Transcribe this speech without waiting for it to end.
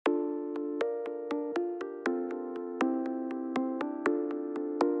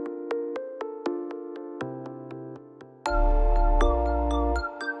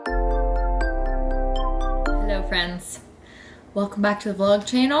friends. Welcome back to the vlog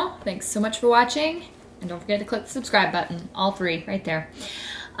channel. Thanks so much for watching. And don't forget to click the subscribe button, all three right there.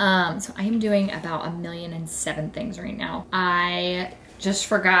 So I am doing about 1,000,007 things right now. I just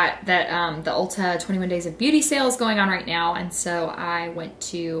forgot that the Ulta 21 Days of Beauty sale is going on right now. And so I went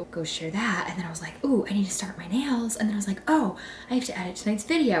to go share that. And then I was like, ooh, I need to start my nails. And then I was like, oh, I have to edit tonight's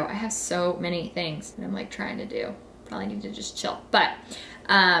video. I have so many things that I'm like trying to do. Probably need to just chill. But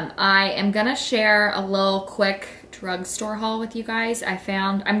I am gonna share a little quick drugstore haul with you guys.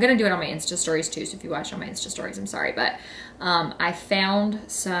 I'm gonna do it on my Insta stories too, so if you watch on my Insta stories, I'm sorry, but I found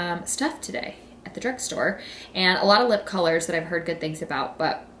some stuff today at the drugstore and a lot of lip colors that I've heard good things about,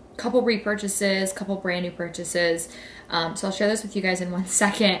 but a couple repurchases, couple brand new purchases. So I'll share this with you guys in 1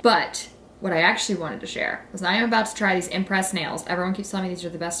 second, but what I actually wanted to share was I am about to try these Impress nails. Everyone keeps telling me these are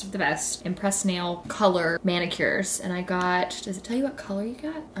the best of the best. Impress nail color manicures. And I got, does it tell you what color you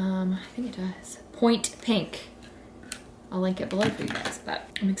got? I think it does. Point pink. I'll link it below for you guys, but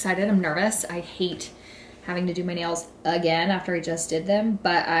I'm excited, I'm nervous. I hate having to do my nails again after I just did them,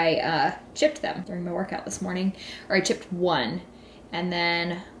 but I chipped them during my workout this morning, or I chipped one, and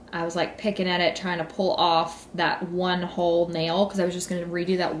then I was like picking at it, trying to pull off that one whole nail because I was just gonna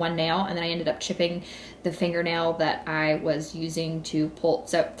redo that one nail, and then I ended up chipping the fingernail that I was using to pull.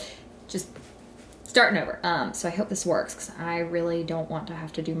 So just starting over. So I hope this works because I really don't want to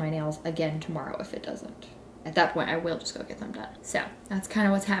have to do my nails again tomorrow if it doesn't. At that point, I will just go get them done. So that's kind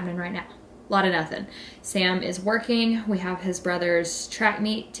of what's happening right now. A lot of nothing. Sam is working. We have his brother's track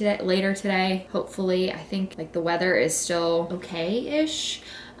meet later today. Hopefully, I think like the weather is still okay-ish.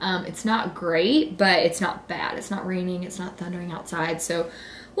 It's not great, but it's not bad. It's not raining, it's not thundering outside, so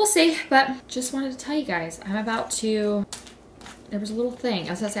we'll see. But just wanted to tell you guys, I'm about to, there was a little thing. I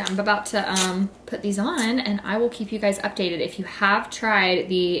was gonna say, I'm about to put these on and I will keep you guys updated. If you have tried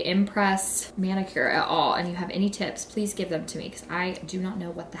the Impress manicure at all and you have any tips, please give them to me because I do not know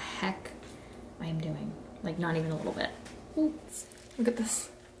what the heck I am doing. Like not even a little bit. Oops, look at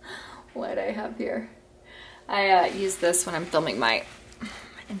this light I have here. I use this when I'm filming my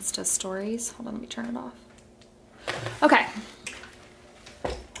Insta stories. Hold on, let me turn it off. Okay.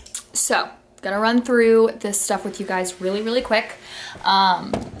 So, gonna run through this stuff with you guys really, really quick.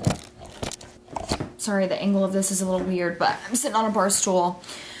 Sorry, the angle of this is a little weird, but I'm sitting on a bar stool.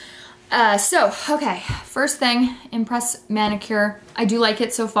 Okay, first thing, Impress manicure. I do like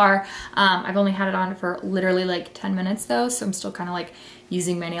it so far. I've only had it on for literally like 10 minutes though, so I'm still kind of like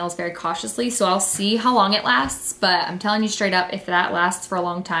using my nails very cautiously, so I'll see how long it lasts, but I'm telling you straight up, if that lasts for a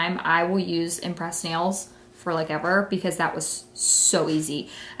long time, I will use Impress nails for like ever because that was so easy.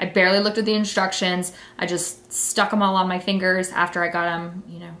 I barely looked at the instructions. I just stuck them all on my fingers after I got them,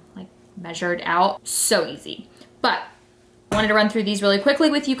 you know, like measured out. So easy. But I wanted to run through these really quickly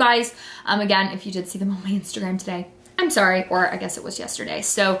with you guys. Again, if you did see them on my Instagram today, I'm sorry, or I guess it was yesterday.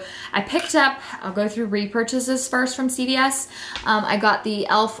 So I picked up, I'll go through repurchases first from CVS. I got the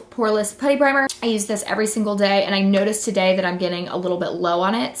e.l.f. Poreless Putty Primer. I use this every single day and I noticed today that I'm getting a little bit low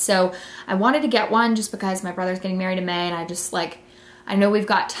on it. So I wanted to get one just because my brother's getting married in May and I just like, I know we've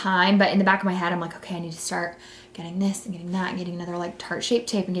got time, but in the back of my head, I'm like, okay, I need to start getting this and getting that and getting another like Tarte Shape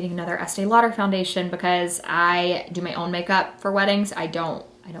Tape and getting another Estee Lauder foundation because I do my own makeup for weddings. I don't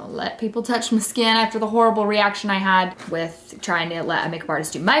let people touch my skin after the horrible reaction I had with trying to let a makeup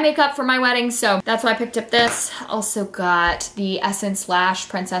artist do my makeup for my wedding. So that's why I picked up this. Also got the Essence Lash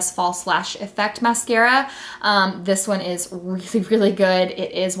Princess False Lash Effect Mascara. This one is really, really good.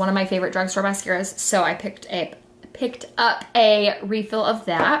 It is one of my favorite drugstore mascaras. So I picked up a refill of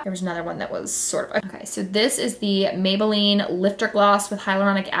that. There was another one that was sort of, okay, so this is the Maybelline Lifter Gloss with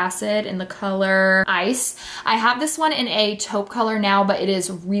hyaluronic acid in the color Ice. I have this one in a taupe color now, but it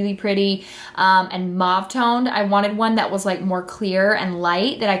is really pretty and mauve toned. I wanted one that was like more clear and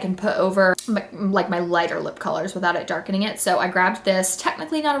light that I can put over like my lighter lip colors without it darkening it. So I grabbed this,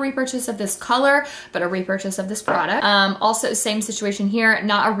 technically not a repurchase of this color, but a repurchase of this product. Also same situation here,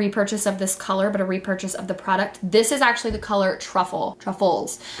 not a repurchase of this color, but a repurchase of the product. This is actually the color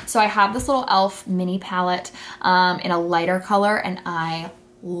Truffles. So I have this little e.l.f. mini palette in a lighter color and I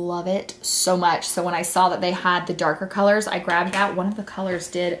love it so much. So when I saw that they had the darker colors, I grabbed that. One of the colors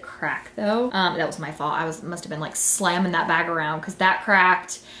did crack though. That was my fault. I must have been like slamming that bag around because that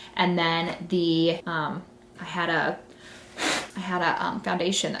cracked. And then the, I had a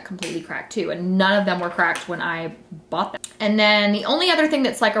foundation that completely cracked too, and none of them were cracked when I bought them. And then the only other thing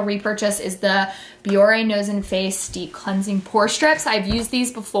that's like a repurchase is the Biore Nose and Face Deep Cleansing Pore Strips. I've used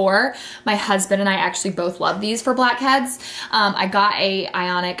these before. My husband and I actually both love these for blackheads. I got a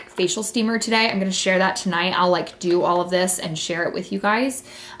Ionic facial steamer today. I'm gonna share that tonight. I'll like do all of this and share it with you guys.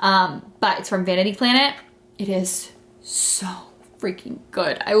 But it's from Vanity Planet. It is so freaking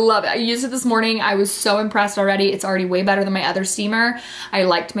good. I love it. I used it this morning. I was so impressed already. It's already way better than my other steamer. I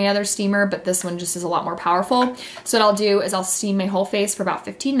liked my other steamer, but this one just is a lot more powerful. So what I'll do is I'll steam my whole face for about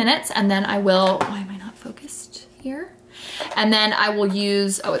 15 minutes and then I will, why am I not focused here? And then I will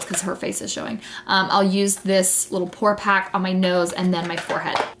use, oh, it's because her face is showing. I'll use this little pore pack on my nose and then my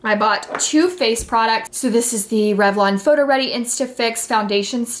forehead. I bought 2 face products. So this is the Revlon Photo Ready Instafix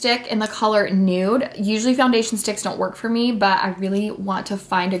foundation stick in the color Nude. Usually foundation sticks don't work for me, but I really want to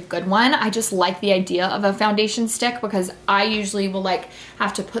find a good one. I just like the idea of a foundation stick because I usually will like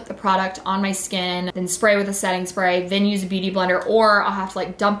have to put the product on my skin, then spray with a setting spray, then use a beauty blender, or I'll have to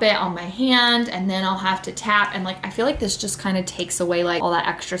like dump it on my hand and then I'll have to tap, and like I feel like this just kind of takes away like all that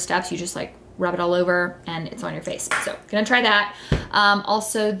extra steps. You just like rub it all over and it's on your face. So gonna try that.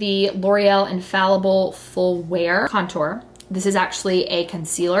 Also the L'Oreal Infallible Full Wear Contour. This is actually a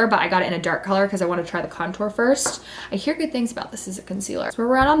concealer, but I got it in a dark color because I want to try the contour first. I hear good things about this as a concealer. So where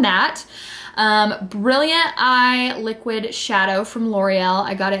we're at on that. Brilliant Eye Liquid Shadow from L'Oreal.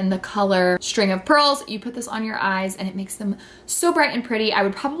 I got it in the color String of Pearls. You put this on your eyes and it makes them so bright and pretty. I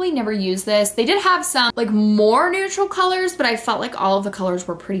would probably never use this. They did have some like more neutral colors, but I felt like all of the colors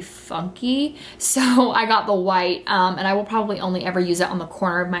were pretty funky. So I got the white, and I will probably only ever use it on the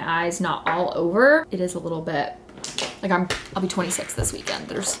corner of my eyes, not all over. It is a little bit, like I'll be 26 this weekend.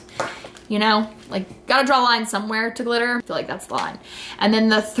 There's, you know, like gotta draw a line somewhere to glitter. I feel like that's the line. And then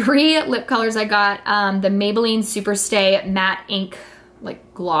the 3 lip colors I got, the Maybelline Superstay Matte Ink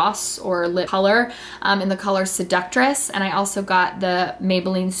like gloss or lip color in the color Seductress. And I also got the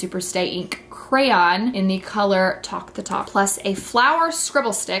Maybelline Superstay Ink Crayon in the color Talk the Talk, plus a flower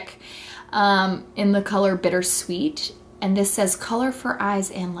scribble stick in the color Bittersweet. And this says color for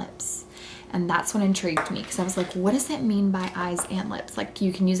eyes and lips. And that's what intrigued me because I was like, what does that mean by eyes and lips? Like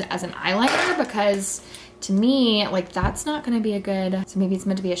you can use it as an eyeliner, because to me, like that's not gonna be a good, so maybe it's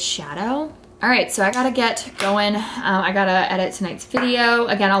meant to be a shadow. All right, so I gotta get going. I gotta edit tonight's video.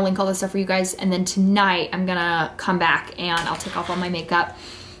 Again, I'll link all this stuff for you guys. And then tonight I'm gonna come back and I'll take off all my makeup.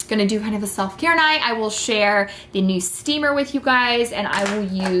 Gonna do kind of a self-care night. I will share the new steamer with you guys and I will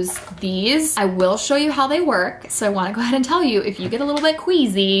use these. I will show you how they work. So I wanna go ahead and tell you, if you get a little bit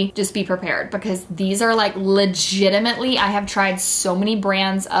queasy, just be prepared, because these are like legitimately, I have tried so many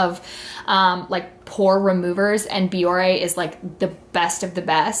brands of like pore removers and Biore is like the best of the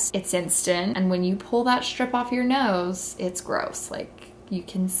best. It's instant. And when you pull that strip off your nose, it's gross. Like you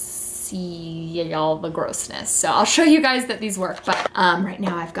can see all the grossness. So I'll show you guys that these work, but right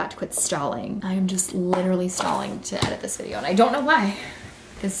now I've got to quit stalling. I'm just literally stalling to edit this video and I don't know why,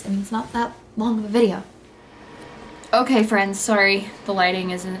 because I mean, it's not that long of a video. Okay friends, sorry, the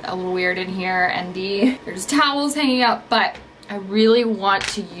lighting is a little weird in here and there's towels hanging up, but I really want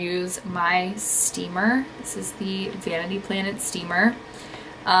to use my steamer. This is the Vanity Planet steamer.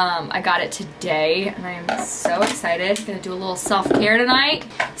 I got it today and I am so excited. I'm gonna do a little self-care tonight.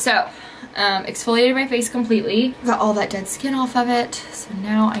 So, exfoliated my face completely. Got all that dead skin off of it. So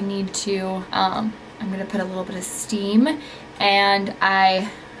now I need to, I'm gonna put a little bit of steam, and I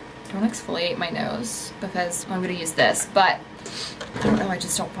don't exfoliate my nose because I'm gonna use this, but I don't know, I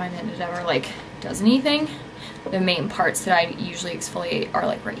just don't find that it ever like does anything. The main parts that I usually exfoliate are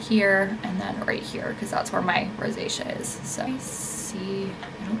like right here and then right here, because that's where my rosacea is. So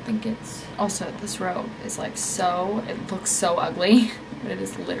I don't think it's, also this robe is like so, it looks so ugly, but it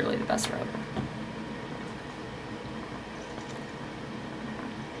is literally the best robe.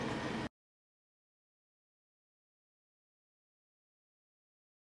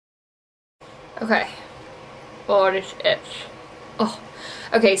 Okay, what is it? Oh,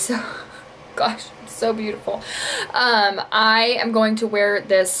 okay, so, gosh, it's so beautiful. I am going to wear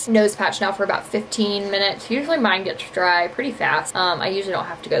this nose patch now for about 15 minutes. Usually mine gets dry pretty fast. I usually don't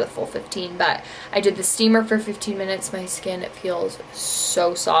have to go the full 15, but I did the steamer for 15 minutes. My skin feels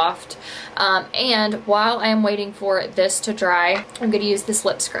so soft. And while I am waiting for this to dry, I'm gonna use this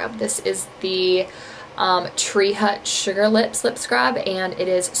lip scrub. This is the Tree Hut Sugar Lips lip scrub, and it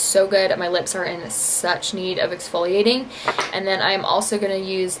is so good. My lips are in such need of exfoliating. And then I'm also going to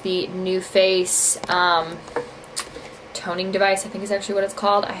use the New Face toning device, I think is actually what it's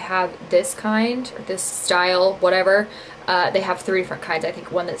called. I have this kind, or this style, whatever. They have 3 different kinds. I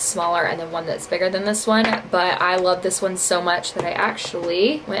think one that's smaller and then one that's bigger than this one, but I love this one so much that I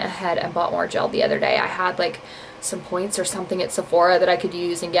actually went ahead and bought more gel the other day. I had like some points or something at Sephora that I could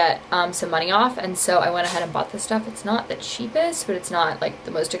use and get some money off, and so I went ahead and bought this stuff. It's not the cheapest, but it's not like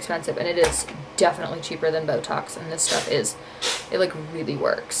the most expensive, and it is definitely cheaper than Botox, and this stuff is, it like really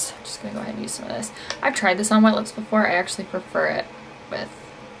works. I'm just gonna go ahead and use some of this. I've tried this on my lips before. I actually prefer it with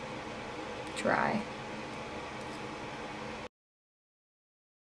dry.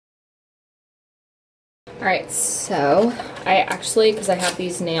 All right, so I actually, because I have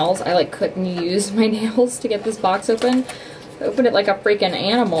these nails, I like couldn't use my nails to get this box open. I opened it like a freaking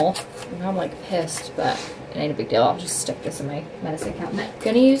animal, and I'm like pissed, but it ain't a big deal. I'll just stick this in my medicine cabinet. I'm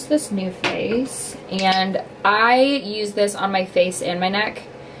gonna use this new face, and I use this on my face and my neck.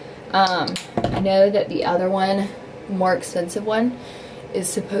 I know that the other one, more expensive one, is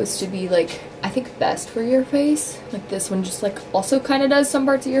supposed to be like, I think best for your face. Like this one just like also kind of does some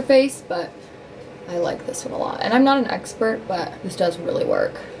parts of your face, but I like this one a lot. And I'm not an expert, but this does really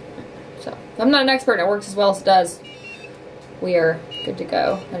work. So if I'm not an expert and it works as well as it does, we are good to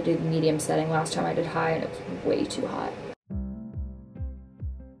go. I did medium setting last time. I did high and it was way too hot.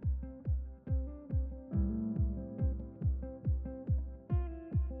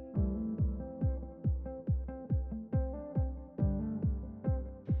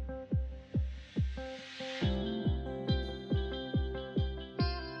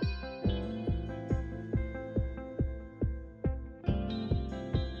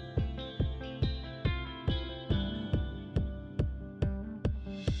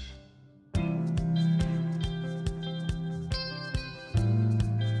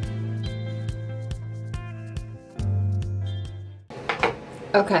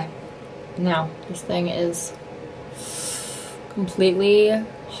 Okay, now this thing is completely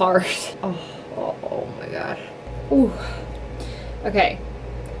hard. Oh my god. Ooh. Okay,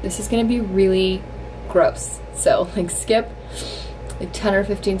 this is gonna be really gross. So like skip like 10 or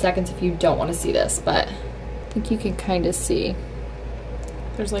 15 seconds if you don't want to see this, but I think you can kind of see.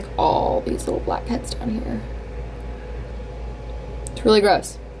 There's like all these little blackheads down here. It's really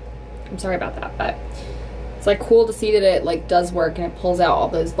gross. I'm sorry about that, but it's like cool to see that it like does work and it pulls out all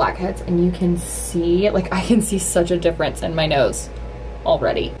those blackheads, and you can see, like I can see such a difference in my nose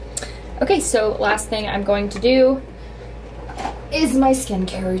already. Okay, so last thing I'm going to do is my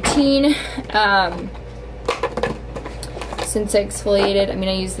skincare routine. Since I exfoliated, I mean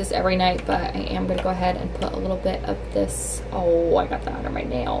I use this every night, but I am gonna go ahead and put a little bit of this, oh I got that under my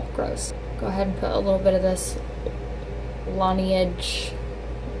nail, gross. Go ahead and put a little bit of this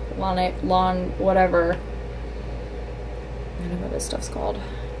whatever. I don't know what this stuff's called.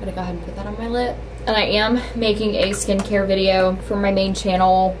 I'm gonna go ahead and put that on my lip. And I am making a skincare video for my main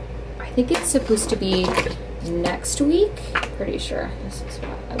channel. I think it's supposed to be next week. Pretty sure. This is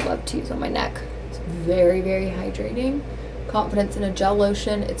what I love to use on my neck. It's very, very hydrating. Confidence in a gel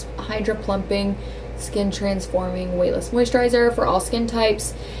lotion. It's hydra plumping, skin transforming, weightless moisturizer for all skin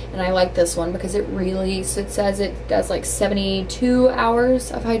types. And I like this one because it really, so it says it does like 72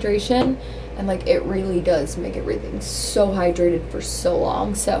 hours of hydration. And like it really does make everything so hydrated for so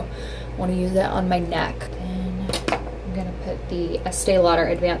long. So I want to use that on my neck. And I'm gonna put the Estee Lauder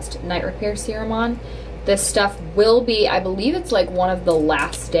Advanced Night Repair Serum on. This stuff will be, I believe it's like one of the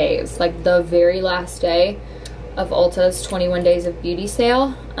last days, like the very last day of Ulta's 21 Days of Beauty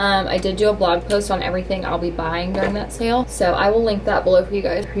sale. I did do a blog post on everything I'll be buying during that sale, so I will link that below for you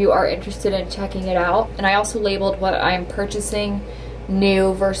guys if you are interested in checking it out. And I also labeled what I'm purchasing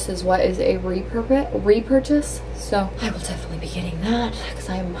new versus what is a repurchase. So I will definitely be getting that because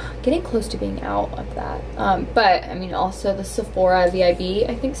I'm getting close to being out of that. But I mean also the Sephora VIB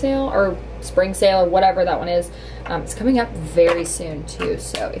I think sale or spring sale or whatever that one is. It's coming up very soon too.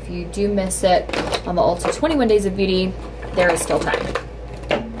 So if you do miss it on the Ulta 21 Days of Beauty, there is still time.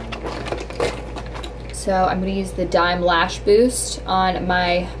 So I'm going to use the Dime Lash Boost on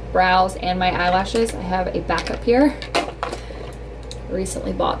my brows and my eyelashes. I have a backup here.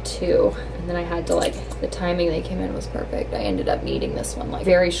 Recently bought two, and then I had to like, the timing they came in was perfect. I ended up needing this one like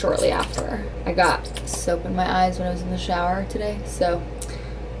very shortly after. I got soap in my eyes when I was in the shower today, so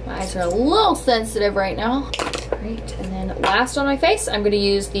my eyes are a little sensitive right now. Great, and then last on my face, I'm going to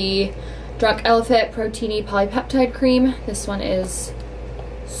use the Drunk Elephant Protein-y Polypeptide Cream. This one is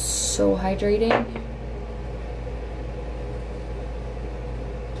so hydrating.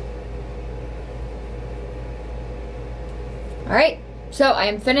 All right. So I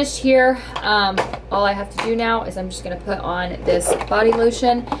am finished here. All I have to do now is I'm just gonna put on this body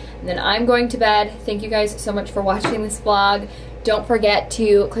lotion and then I'm going to bed. Thank you guys so much for watching this vlog. Don't forget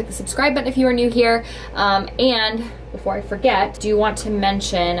to click the subscribe button if you are new here. And before I forget, do want to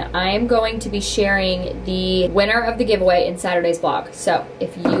mention I am going to be sharing the winner of the giveaway in Saturday's vlog. So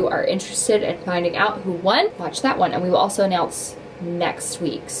if you are interested in finding out who won, watch that one, and we will also announce next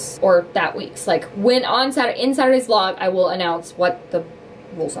week's or that week's, like when on Saturday in Saturday's vlog I will announce what the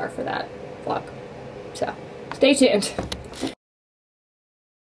rules are for that vlog, so stay tuned.